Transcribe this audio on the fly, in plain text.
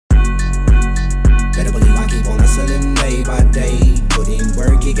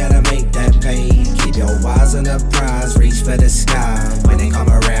the prize, reach for the sky when they come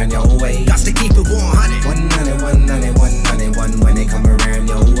around your way. Got to keep it 100. 100, 100, 100, when they come around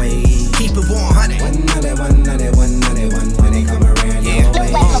your way. Keep it 100. 100, 100, 100, when they come around your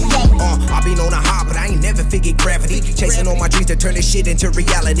way. I've been on a high, but I ain't never figured gravity. Chasing all my dreams to turn this shit into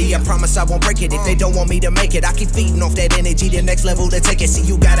reality. I promise I won't break it if they don't want me to make it. I keep feeding off that energy, the next level to take it. See,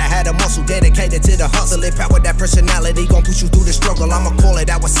 you gotta have a muscle dedicated to the hustle. Empower that personality, gon' push you through the struggle. I'ma call it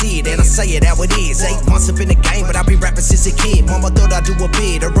how I see it, and I say it how it is. 8 months up in the game, but I've been rapping since a kid. Mama thought I'd do a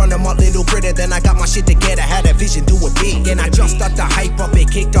bid, to run them up little critter. Then I got my shit together, had that vision, do it big. And I just start to hype up and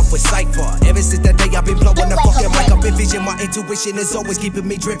kicked off with Cypher. Ever since that day I've been blowing the fucking mic up in vision. My intuition is always keeping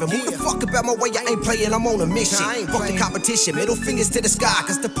me driven. Who the fuck about my way? I ain't playing, I'm on a mission. Fuck the competition, middle fingers to the sky.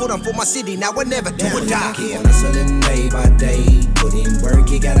 Cause to put on for my city, now I never do or die. Keep on hustling day by day, put in work,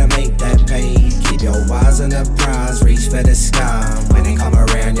 you gotta make that pay. Keep your eyes on the prize, reach for the sky when they come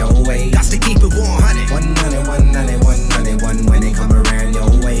around your way. Got to keep it 100. 100, 100, 100, when they come around your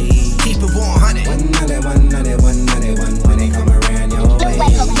way. Keep it 100. 100, 100, 100, when they come around your way.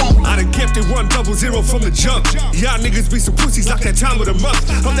 I done kept it 100 from the jump. Y'all niggas be some pussies like that time of the month.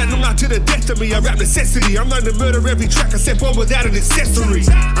 I'm that long out to the death of me, I rap necessity. I'm learning to murder every track I step on without an accessory.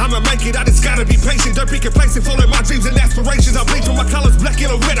 I'ma make it, I just gotta be patient. Don't be complacent, follow my dreams and aspirations. I bleed till my colors black,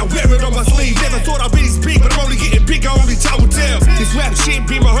 yellow, red, I wear it on my sleeve. Never thought I'd be this big, but I'm only getting bigger, only time will tell. This rap shit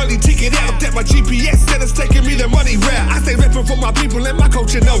be my only ticket out. That my GPS said it's taking me the money route. I stay reppin' for my people and my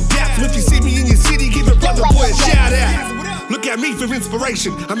culture, no doubt. So if you see me in your city, give a brother boy a shout out. Look at me for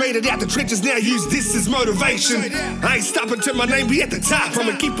inspiration. I made it out the trenches, now use this as motivation. I ain't stopping till my name be at the top.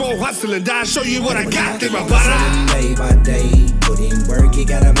 I'ma keep on hustling, die, show you what I got in my body. Day by day, put in work, you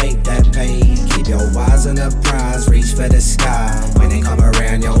gotta make that pay. Keep your eyes on the prize, reach for the sky when they come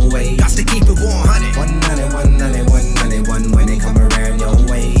around your way. Got to keep it 100. 100, 100, 100, when they come around your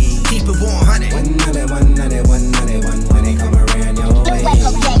way. Keep it 100. 100, 100, 100, when they come around your way.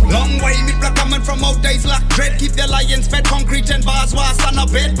 Long way, me block coming from old days like dread. Keep the lions fed, concrete and bars while I stand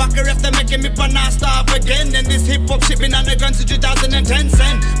up bed. Backer after making me but not starve again. And this hip hop shit been underground since 2010.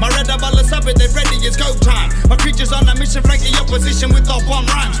 Send my red Bala Sound Killa, they ready, it's go time. My creatures on a mission, flank the opposition with our bomb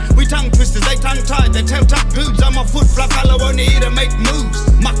rhymes. We tongue twisters, they tongue tied, they tail tuck dudes. I'm a foot flap, fellow only here to make moves.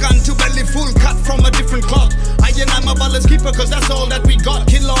 My gun to belly full, cut from a different cloth. I and I'm a Bala's keeper, cause that's all that we got.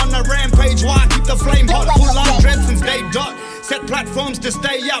 Killer on a rampage, why keep the flame hot? Full on dread since day dot. Set platforms to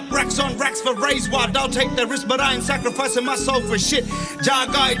stay up, racks on racks for raise wide. I'll take the risk, but I ain't sacrificing my soul for shit. Jar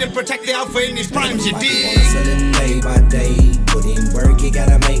guide and protect the alpha in his primes, you dig? Hustling day by day, put in work, you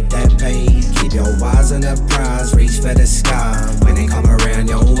gotta make that pay. Keep your eyes on the prize, reach for the sky when they come around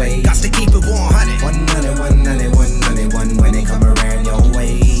your way. Got to keep it 100. 100, 100, 100, when they come around your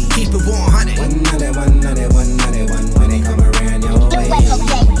way. Keep it 100. 100, 100, 100, when they come around your way.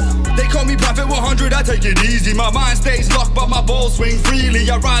 They call me Prophet 100, I take it easy. My mind stays locked, but my balls swing freely.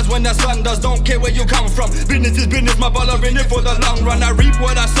 I rise when the sun does, don't care where you come from. Business is business, my baller in it for the long run. I reap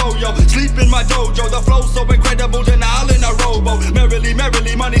what I sow, yo. Sleep in my dojo, the flow's so incredible, then I'll in a rowboat. Merrily,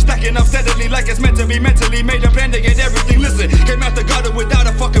 merrily, money stacking up steadily like it's meant to be. Mentally made a plan to get everything. Listen, came out the gutter without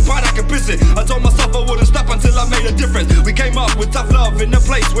a fucking pot, I could piss it. I told myself I wouldn't stop until I made a difference. We came up with tough love in a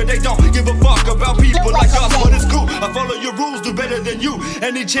place where they don't give a fuck about people like us, but it's cool. I follow your rules, do better than you.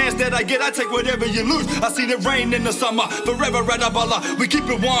 Any chance that I get, I take whatever you lose. I seen it rain in the summer, forever at a Bala. We keep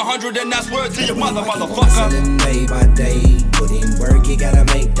it 100 and that's word to your mother, motherfucker. Hustling day by day, put in work, you gotta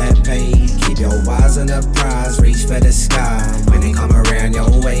make that pay. Keep your eyes on the prize, reach for the sky when they come around your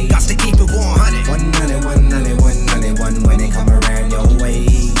way. Got to keep it